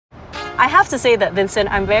I have to say that,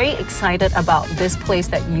 Vincent, I'm very excited about this place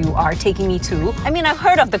that you are taking me to. I mean, I've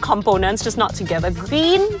heard of the components, just not together.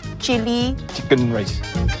 Green chili Chicken rice.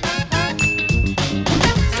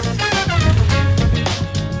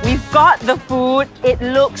 We've got the food. It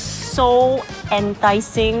looks so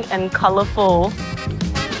enticing and colorful.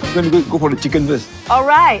 I'm going to go for the chicken first. All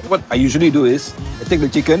right. What I usually do is, I take the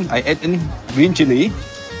chicken, I add in green chili.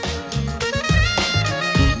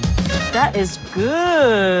 That is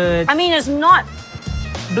good. I mean, it's not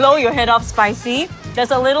blow your head off spicy.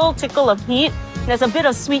 There's a little tickle of heat. There's a bit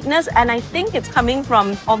of sweetness, and I think it's coming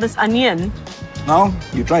from all this onion. Now,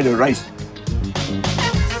 you try the rice.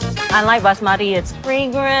 I like basmati. It's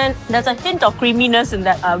fragrant. There's a hint of creaminess in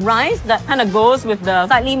that rice that kind of goes with the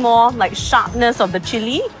slightly more like sharpness of the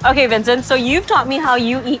chili. Okay, Vincent, so you've taught me how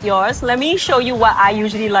you eat yours. Let me show you what I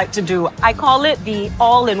usually like to do. I call it the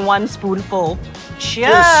all-in-one spoonful.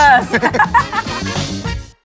 Cheers!